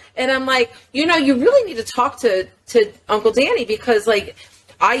 And I'm like, you really need to talk to Uncle Danny because like,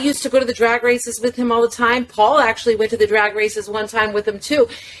 I used to go to the drag races with him all the time. Paul actually went to the drag races one time with him too.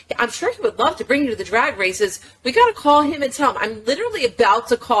 I'm sure he would love to bring you to the drag races. We got to call him and tell him. I'm literally about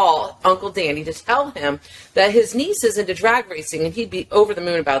to call Uncle Danny to tell him that his niece is into drag racing, and he'd be over the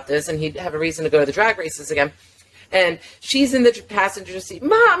moon about this, and he'd have a reason to go to the drag races again. And she's in the passenger seat.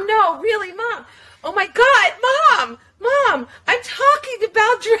 Mom, no, really, Mom. Oh my God, Mom, I'm talking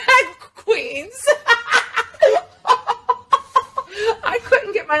about drag queens. I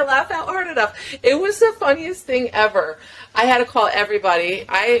couldn't get my laugh out hard enough. It was the funniest thing ever. I had to call everybody.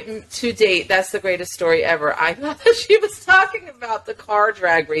 To date, that's the greatest story ever. I thought that she was talking about the car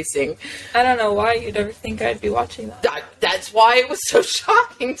drag racing. I don't know why you'd ever think I'd be watching that. That's why it was so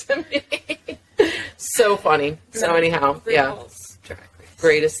shocking to me. So funny. So anyhow, yeah.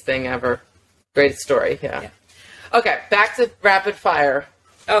 Greatest thing ever. Greatest story, yeah. Okay, back to rapid fire.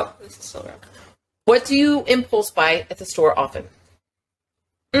 Oh, this is so rapid. What do you impulse buy at the store often?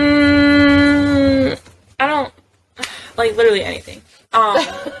 I don't like literally anything. I'll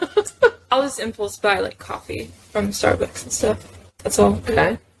just impulse buy like coffee from Starbucks and stuff. That's all.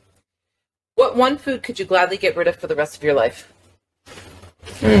 Okay. What one food could you gladly get rid of for the rest of your life?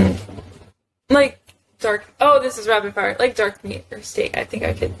 Like dark. Oh, this is rapid fire. Like dark meat or steak. I think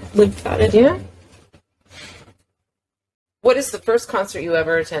I could live without it. Yeah. What is the first concert you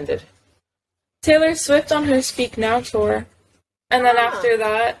ever attended? Taylor Swift on her Speak Now tour. And then after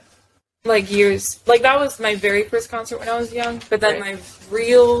that, like years. Like that was my very first concert when I was young, but then Right. my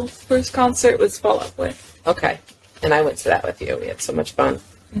real first concert was Fall Out Boy. Okay. And I went to that with you. We had so much fun.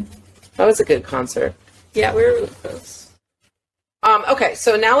 That was a good concert. Yeah, we were really close. Okay,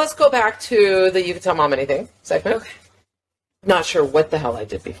 so now let's go back to the You Can Tell Mom Anything segment. Okay. Not sure what the hell I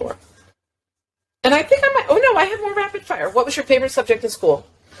did before. And I think I might... Oh, no, I have more rapid fire. What was your favorite subject in school?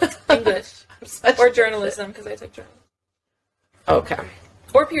 English. Or journalism, because I took journalism. Okay.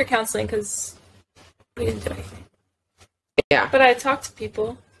 Or peer counseling, because we didn't do anything. Yeah. But I talked to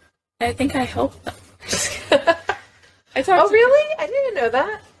people, and I think I helped them. I talked Oh, to really? I didn't know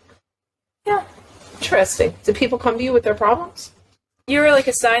that. Yeah. Interesting. Did people come to you with their problems? You were like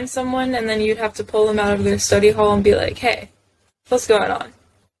assigned someone, and then you'd have to pull them out of their study hall and be like, hey, what's going on?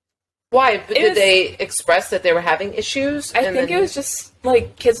 Why? Did was- they express that they were having issues? I think it was just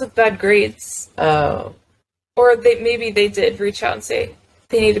like kids with bad grades. Oh. Or maybe they did reach out and say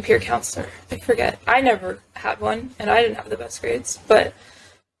they need a peer counselor. I forget. I never had one, and I didn't have the best grades. But,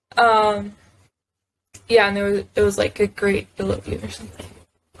 yeah, and it was like a great below you or something.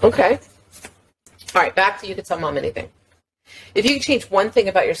 Okay. All right, back to You Can Tell Mom Anything. If you could change one thing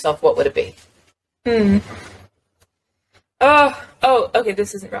about yourself, what would it be? Oh, okay,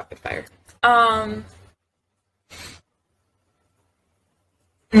 this isn't rapid fire.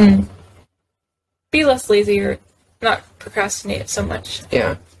 Be less lazy or not procrastinate so much.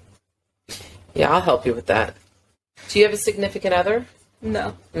 Yeah. Yeah, I'll help you with that. Do you have a significant other?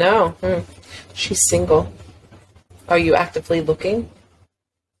 No. No. She's single. Are you actively looking?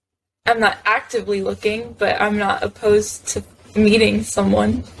 I'm not actively looking, but I'm not opposed to meeting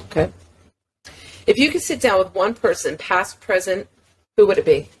someone. Okay. If you could sit down with one person, past, present, who would it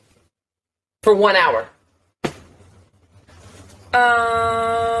be? For 1 hour.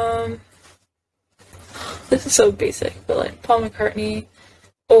 This is so basic, but like Paul McCartney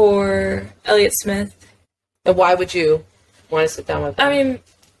or Elliott Smith. And why would you want to sit down with them? I mean,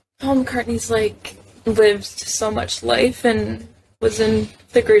 Paul McCartney's like lived so much life and was in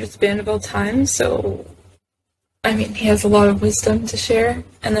the greatest band of all time, so I mean, he has a lot of wisdom to share.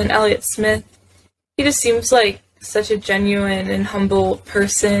 And then Elliott Smith, he just seems like such a genuine and humble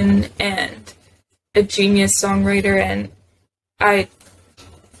person and a genius songwriter, and I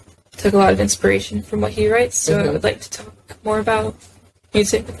took a lot of inspiration from what he writes, so I would like to talk more about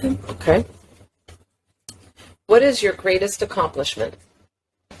music with him. Okay. What is your greatest accomplishment?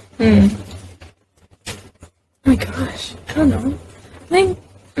 Oh my gosh, I don't know. I think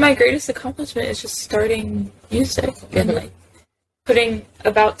my greatest accomplishment is just starting music and like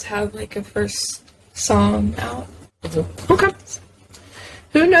about to have like a first song out. Okay.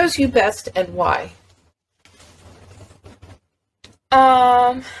 Who knows you best and why?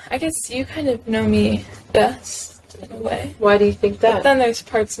 I guess you kind of know me best in a way. Why do you think But that? then there's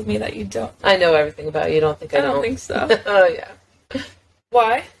parts of me that you don't. I know everything about you. Don't think I I don't think so. Oh, yeah.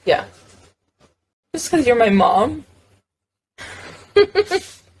 Why? Yeah. Just because you're my mom?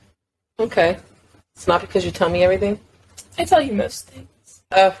 Okay. It's not because you tell me everything? I tell you most things.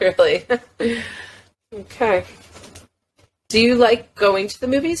 Oh, really? Okay. Do you like going to the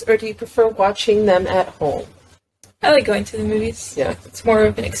movies or do you prefer watching them at home? I like going to the movies. Yeah. It's more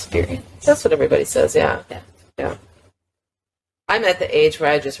of an experience. That's what everybody says, yeah. Yeah. Yeah. I'm at the age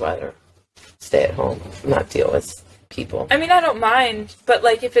where I just rather stay at home, not deal with people. I mean, I don't mind, but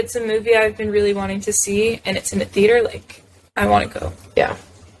like if it's a movie I've been really wanting to see and it's in a theater, like I want to go. Yeah.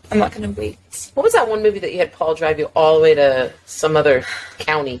 I'm not going to wait. What was that one movie that you had Paul drive you all the way to some other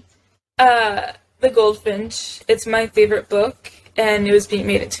county? The Goldfinch. It's my favorite book, and it was being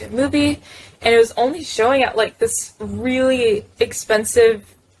made into a movie, and it was only showing at like this really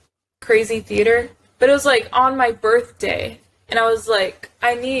expensive, crazy theater. But it was like on my birthday, and I was like,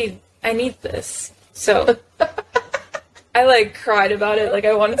 I need this. So I like cried about it, like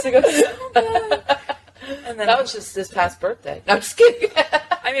I wanted to go so bad. And then That was just this past birthday. No, I'm just kidding.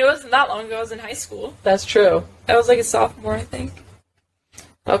 I mean, it wasn't that long ago. I was in high school. That's true. I was like a sophomore, I think.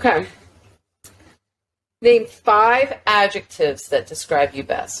 Okay. Name 5 adjectives that describe you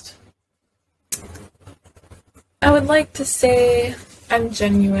best. I would like to say I'm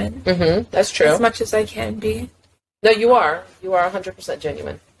genuine. That's true. As much as I can be. No, you are. You are 100%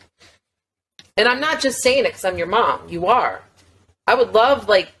 genuine. And I'm not just saying it because I'm your mom. You are. I would love,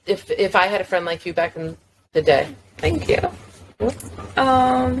 like, if I had a friend like you back in the day. Thank you.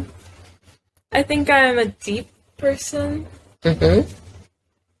 I think I'm a deep person.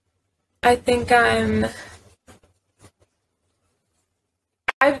 I think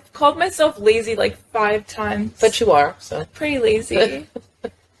I've called myself lazy like 5 times. But you are, so. Pretty lazy.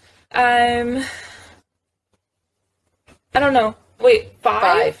 I don't know. Wait, 5?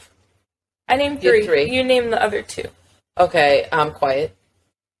 5. I named You had 3. three. You named the other 2. Okay, quiet.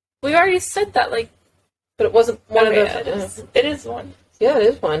 We already said that, like... But it wasn't one Okay, of those. it is one. Yeah, it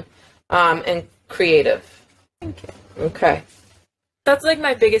is one. And creative. Thank you. Okay. That's, like,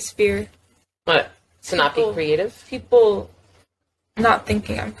 my biggest fear. What? To not be People- creative? People not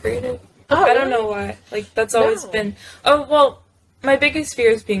thinking I'm creative. Oh, I don't really? know why. Like, that's always No. been... Oh, well, my biggest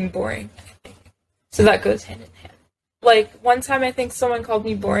fear is being boring, I think. So that goes hand in hand. Like, one time I think someone called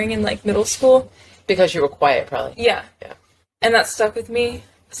me boring in, like, middle school. Because you were quiet, probably. Yeah. Yeah. And that stuck with me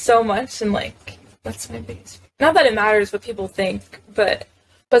so much, and, like, that's my biggest fear. Not that it matters what people think, but...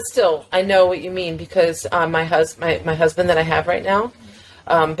 But still, I know what you mean, because my husband that I have right now,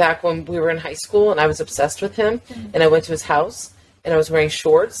 back when we were in high school and I was obsessed with him, and I went to his house and I was wearing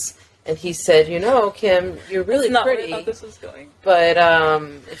shorts, and he said, you know, Kim, you're really That's not where I pretty, thought this was going. but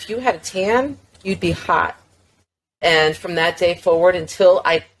if you had a tan, you'd be hot. And from that day forward, until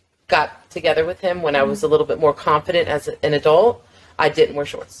I got together with him when I was a little bit more confident as an adult, I didn't wear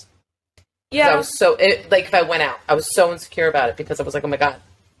shorts. Yeah. I was so, like, if I went out, I was so insecure about it because I was like, oh my God.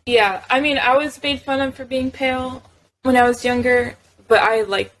 Yeah, I mean, I was made fun of for being pale when I was younger, but I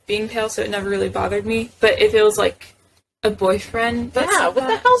liked being pale, so it never really bothered me. But if it was, like, a boyfriend... Yeah, what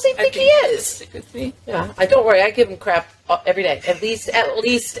the hell does he think he is? Stick with me. Yeah, don't worry, I give him crap every day. At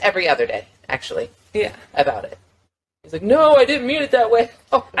least every other day, actually, Yeah. about it. He's like, no, I didn't mean it that way.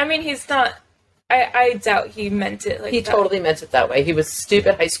 Oh. I mean, he's not... I doubt he meant it like He that. totally meant it that way. He was a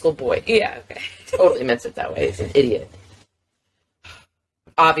stupid high school boy. Yeah, okay. Totally meant it that way. He's an idiot.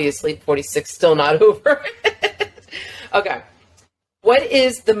 Obviously, 46 still not over. Okay. What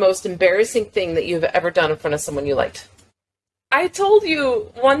is the most embarrassing thing that you've ever done in front of someone you liked? I told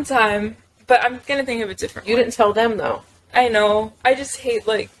you one time, but I'm gonna think of a different You one. didn't tell them, though. I know. I just hate,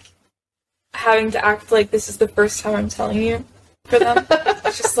 like, having to act like this is the first time I'm telling you for them.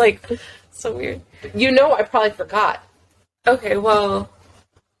 It's just, like, so weird. You know I probably forgot. Okay, well,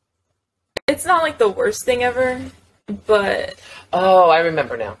 it's not, like, the worst thing ever, but Oh, I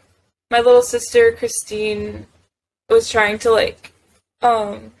remember now. my little sister, Christine, was trying to, like,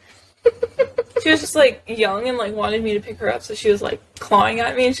 she was just, like, young and, like, wanted me to pick her up, so she was, like, clawing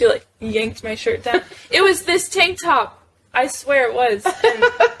at me, and she, like, yanked my shirt down. It was this tank top! I swear it was.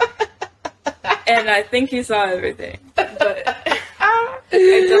 And I think you saw everything, but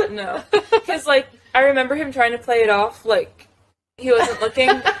I don't know. Because, like, I remember him trying to play it off like he wasn't looking,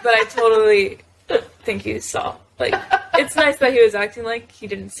 but I totally think he saw. Like, it's nice that he was acting like he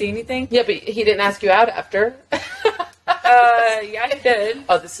didn't see anything. Yeah, but he didn't ask you out after. Yeah, he did.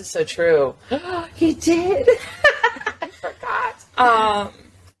 Oh, this is so true. He did. I forgot.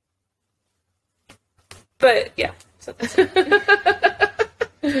 But, yeah. So that's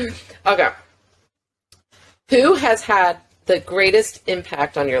it. Okay. Who has had the greatest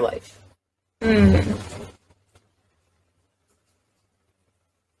impact on your life?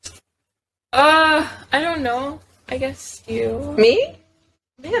 I don't know. I guess you. Me?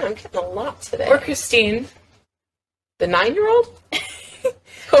 Man, I'm getting a lot today. Or Christine. The 9-year-old?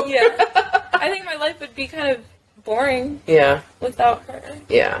 Yeah. I think my life would be kind of boring Yeah. without her.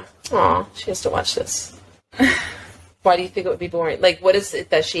 Yeah. Aw, she has to watch this. Why do you think it would be boring? Like, what is it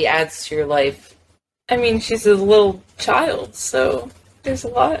that she adds to your life? I mean, she's a little child, so there's a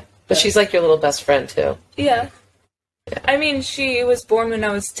lot. But she's like your little best friend, too. Yeah. I mean, she was born when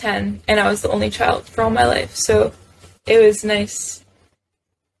I was 10, and I was the only child for all my life, so it was nice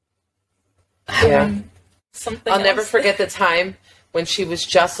having something I'll never else. forget the time when she was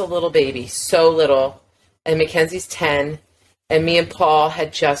just a little baby, so little, and Mackenzie's 10, and me and Paul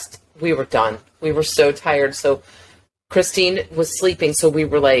had we were done. We were so tired, so Christine was sleeping, so we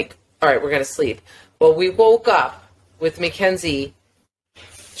were like, all right, we're going to sleep. Well, we woke up with Mackenzie.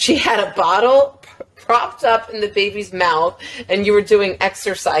 She had a bottle propped up in the baby's mouth, and you were doing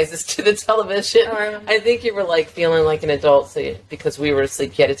exercises to the television. I think you were like feeling like an adult, so because we were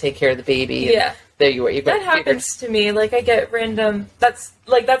asleep, you had to take care of the baby. Yeah. There you were. That happens to me. Like, I get random... That's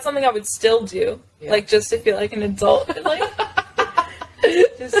something I would still do. Yeah. Like, just to feel like an adult. Like,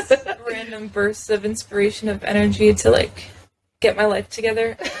 just random bursts of inspiration, of energy to, like, get my life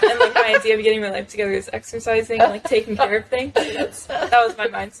together. And, like, my idea of getting my life together is exercising and, like, taking care of things. That was my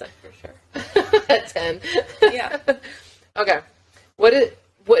mindset, for sure. At 10. Yeah. Okay.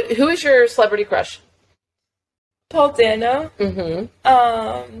 Who is your celebrity crush? Paul Dano.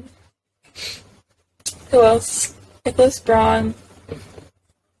 Mm-hmm. Who else? Nicholas Braun.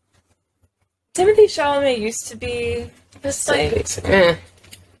 Timothy Chalamet used to be just like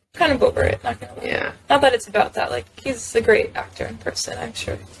kind of over it, not gonna lie. Yeah. Not that it's about that. Like, he's a great actor in person, I'm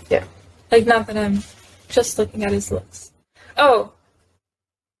sure. Yeah. Like, not that I'm just looking at his looks. Oh.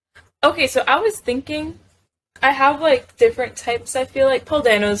 Okay, so I was thinking, I have like different types. I feel like Paul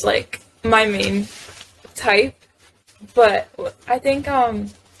Dano's like my main type, but I think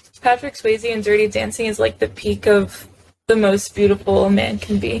Patrick Swayze in Dirty Dancing is like the peak of the most beautiful a man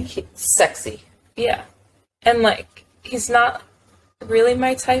can be. Sexy. Yeah, and like he's not really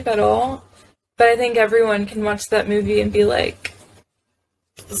my type at all, but I think everyone can watch that movie and be like,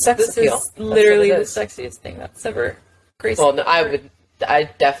 The sex this appeal. is literally the That's what it is. sexiest thing that's ever graced. Well, no, I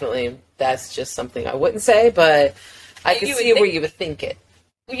definitely, that's just something I wouldn't say, but I can You would see where think- you would think it.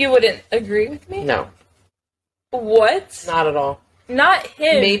 You wouldn't agree with me? No, What? not at all. Not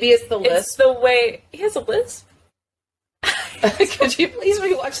him. Maybe it's the It's list. the way he has a lisp. Could you please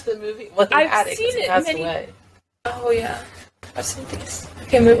rewatch the movie? Well, he I've had it 'cause seen he it passed many- away. Oh yeah. I've seen these.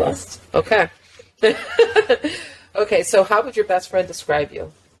 Okay, move on. Okay. Okay, so how would your best friend describe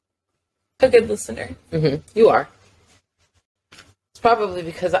you? A good listener. You are. It's probably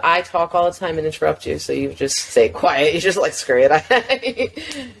because I talk all the time and interrupt you, so you just stay quiet. You just like, screw it.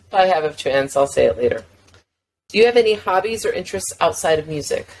 If I have a chance, I'll say it later. Do you have any hobbies or interests outside of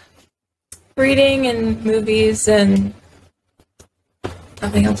music? Reading and movies and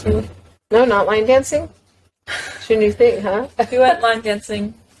nothing else really. No, not line dancing? It's your new thing, huh? We went line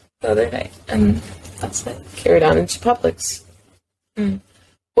dancing the other night and that's it. Carried on into Publix.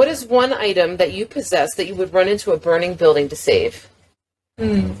 What is one item that you possess that you would run into a burning building to save?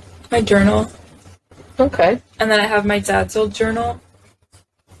 My journal. Okay. And then I have my dad's old journal.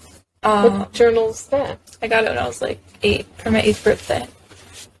 What journal's that? I got it when I was like 8 for my 8th birthday.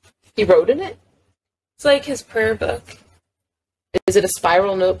 He wrote in it? It's like his prayer book. Is it a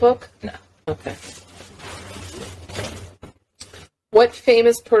spiral notebook? No. Okay. What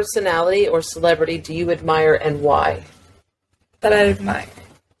famous personality or celebrity do you admire and why? That I admire.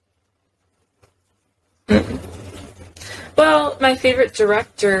 Well, my favorite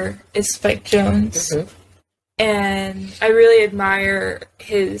director is Spike Jonze. And I really admire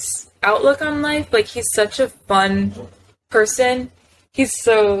his outlook on life. Like, he's such a fun person. He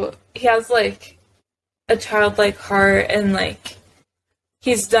has, like, a childlike heart, and, like,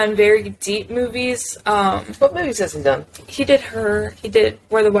 he's done very deep movies. What movies has he done? He did Where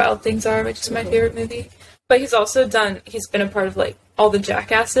the Wild Things Are, which is my favorite movie. But he's also he's been a part of, like, all the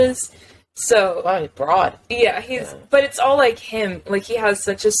Jackasses. So, Wow, he's broad. yeah, but it's all like him. Like, he has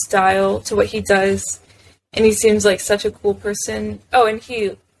such a style to what he does. And he seems like such a cool person. Oh, and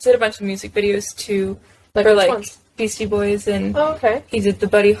he did a bunch of music videos too, Like for which like ones? Beastie Boys, and Oh, okay. he did the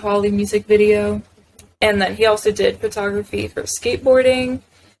Buddy Holly music video, and then he also did photography for skateboarding.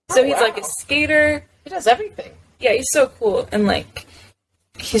 So he's like a wow. skater. He does everything. Yeah, he's so cool, and like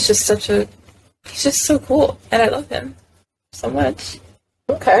he's just so cool, and I love him so much.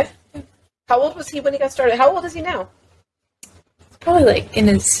 Okay. How old was he when he got started? How old is he now? Probably like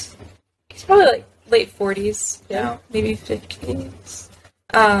he's probably like late 40s Yeah. now, maybe 50s.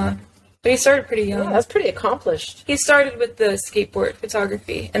 But he started pretty young. Yeah, that's pretty accomplished. He started with the skateboard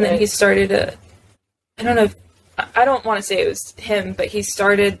photography, and then he Right. started I don't know, I don't want to say it was him, but he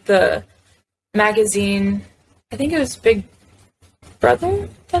started the magazine, I think it was Big Brother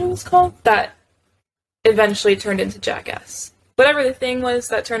that it was called, that eventually turned into Jackass. Whatever the thing was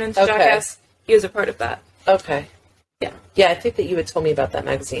that turned into Okay. Jackass, he was a part of that. Okay. Yeah. Yeah, I think that you had told me about that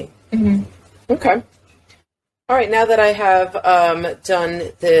magazine. Okay. All right, now that I have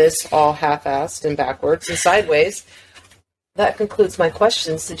done this all half-assed and backwards and sideways, that concludes my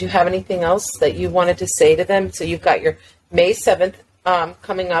questions. Did you have anything else that you wanted to say to them? So you've got your May 7th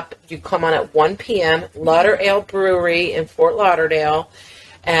coming up. You come on at 1 p.m., Lauderdale Brewery in Fort Lauderdale,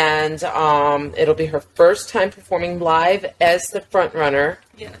 and it'll be her first time performing live as the front runner.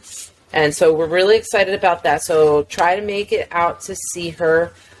 Yes. And so we're really excited about that. So try to make it out to see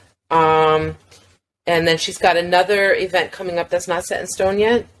her. And then she's got another event coming up that's not set in stone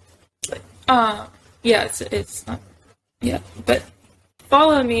yet. Yeah, it's not, yeah, but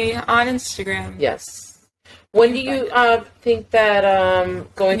follow me on Instagram. Yes. When do you think that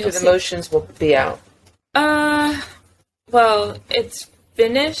Going You'll Through the see. Motions will be out? Well, it's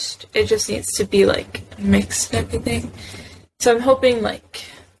finished. It just needs to be, like, mixed and everything. So I'm hoping, like,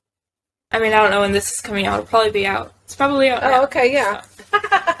 I mean, I don't know when this is coming out. It'll probably be out. It's probably out now. Oh, okay, yeah.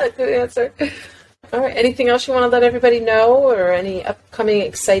 Good answer. All right. Anything else you want to let everybody know, or any upcoming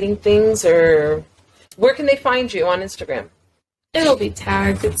exciting things, or where can they find you on Instagram? It'll be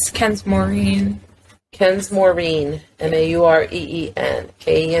tagged. It's Ken's Maureen. Ken's Maureen, Maureen,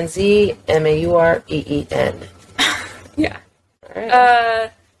 Kenz Maureen. Yeah. All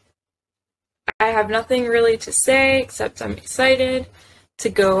right. I have nothing really to say except I'm excited to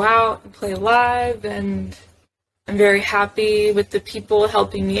go out and play live, and I'm very happy with the people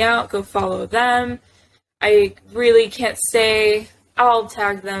helping me out. Go follow them. I really can't say. I'll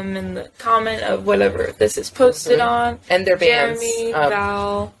tag them in the comment of whatever this is posted on. And their bands. Jeremy,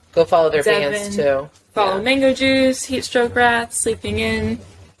 Val. Go follow their Devin, bands too. Follow Mango Juice, Heatstroke Rats, Sleeping In.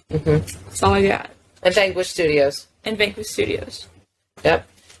 That's all I got. And Vanquish Studios. And Vanquish Studios. Yep.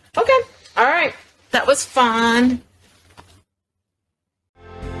 Okay. All right. That was fun.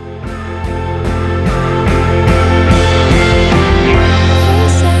 They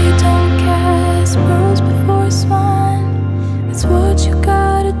say don't cast pearls before swine. That's what you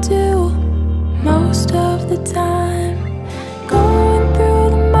gotta do most of the time.